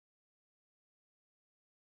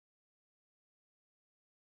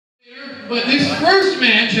But this first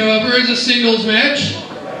match, however, is a singles match.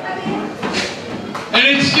 And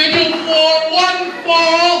it's scheduled for one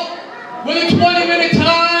fall with a 20-minute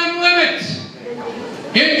time limit.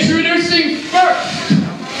 Introducing first,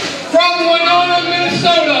 from Winona,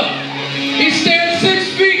 Minnesota. He stands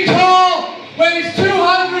 6 feet tall, weighs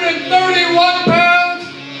 231 pounds,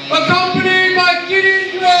 accompanied by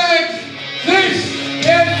Gideon Greggs. This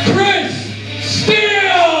is Chris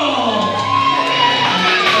Steele!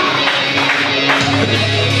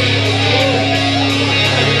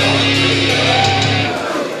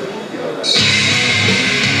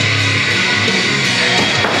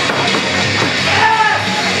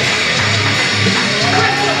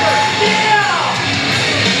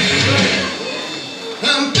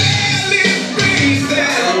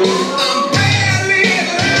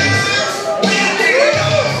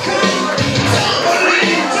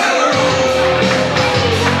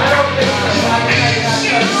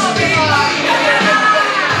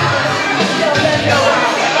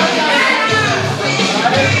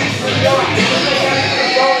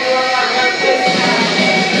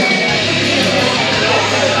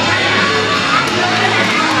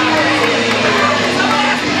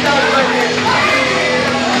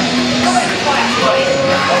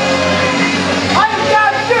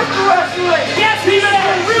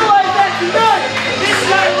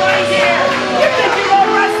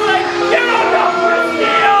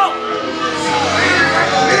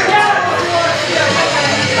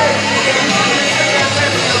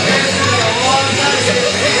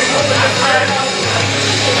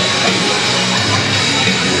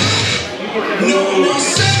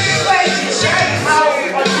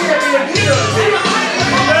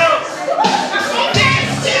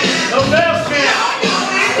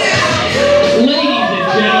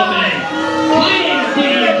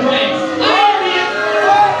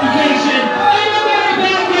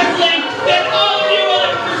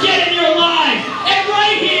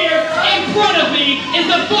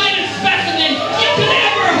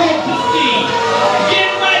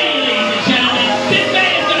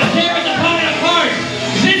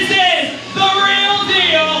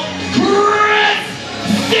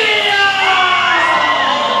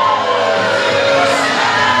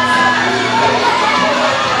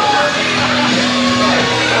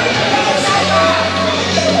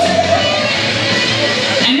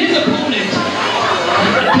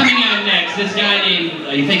 This guy named,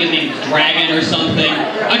 you think his name is Dragon or something?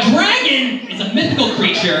 A dragon is a mythical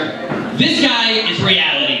creature. This guy is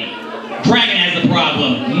reality. Dragon has the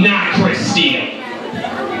problem, not Chris Steele.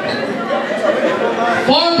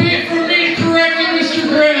 Far be it from me to correct you, Mr.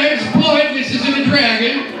 Greggs, but this isn't a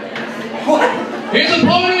dragon. His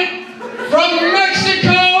opponent from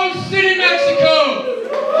Mexico City, Mexico.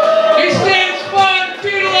 He stands 5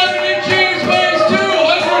 feet 11 inches, weighs 215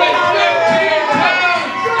 pounds.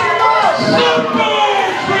 Super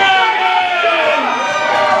Dragon!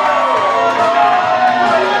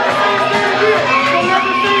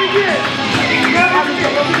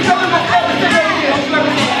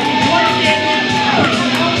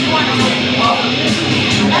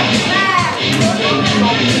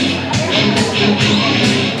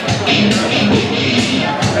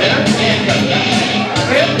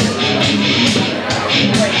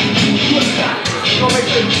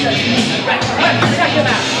 Check him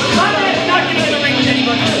out. My man's not getting in the ring with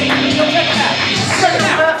anybody. So check him out. Check him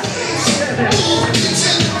out.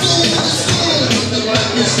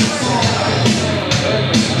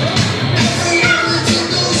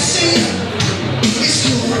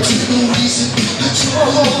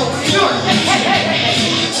 Hey.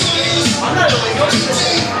 I'm not really going to this.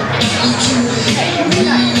 Hey, you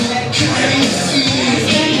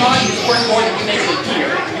God, he's worth more than he makes it here.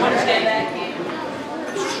 You understand that?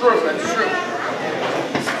 It's true, that's true.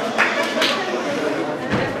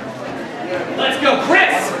 Let's go,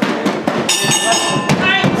 Chris!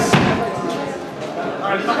 Thanks!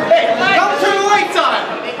 Hey, don't turn the lights on!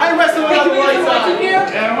 I wrestle without the lights on.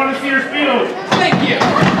 Yeah, I want to see your speedos. Thank you.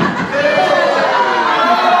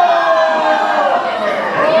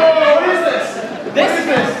 What is this? This is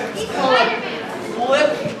this. Flip.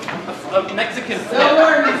 A Mexican flip. Still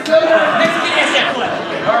learning. Mexican asset flip.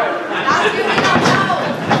 Alright.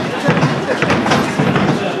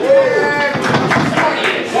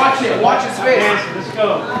 Watch it. Watch his face. Let's go.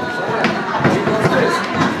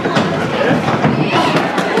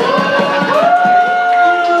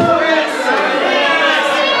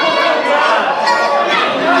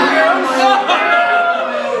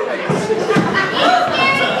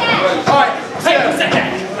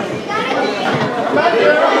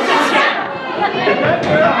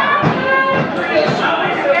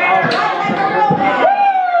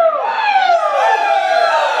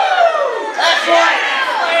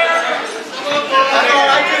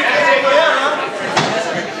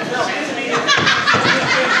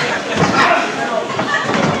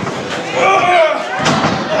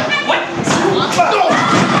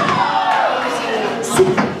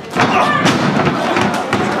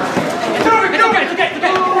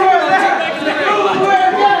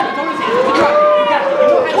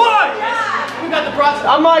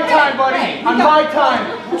 On my time, buddy. Hey, on my time.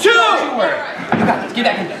 2! You got this. Get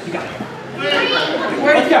back in there. You got it.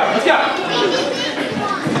 Let's go. Let's go.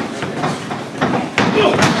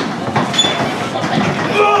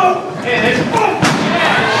 Hey, there's...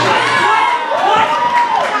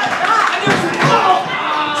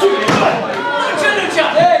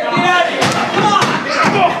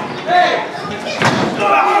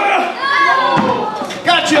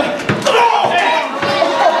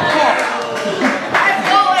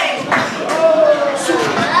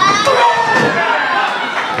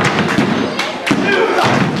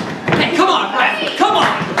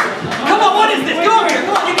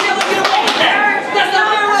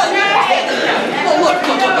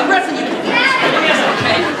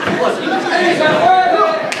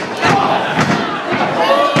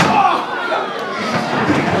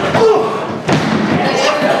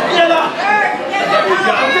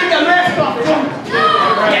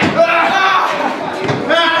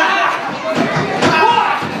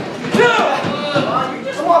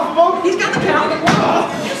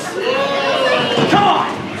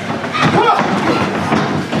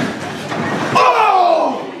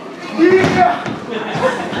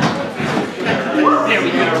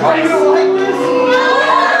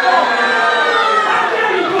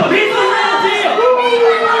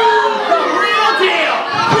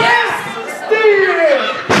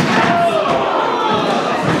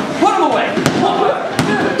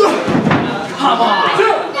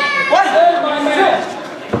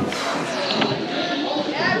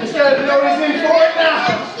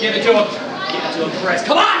 Give it to him. Give it to him, Chris.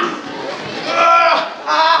 Come on!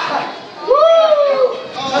 Woo!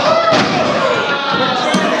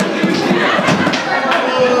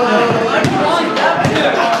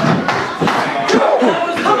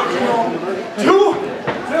 2?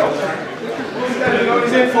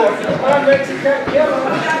 He's in for it. Come on, Rex.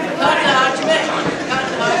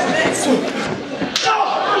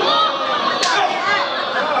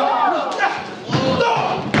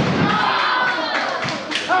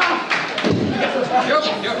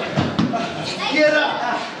 Get up!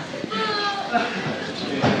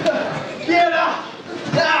 Get up!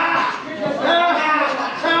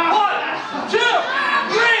 1, 2,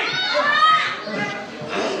 3!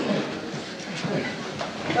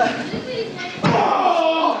 Give me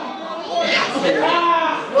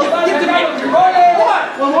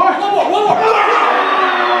one more!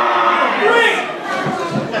 3!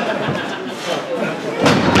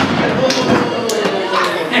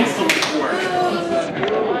 Excellent work.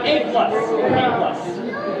 A+.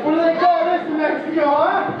 What do they call this in Mexico,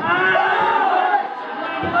 huh?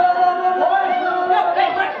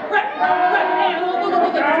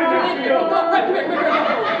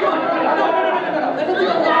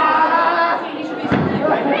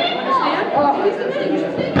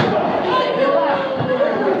 Understand?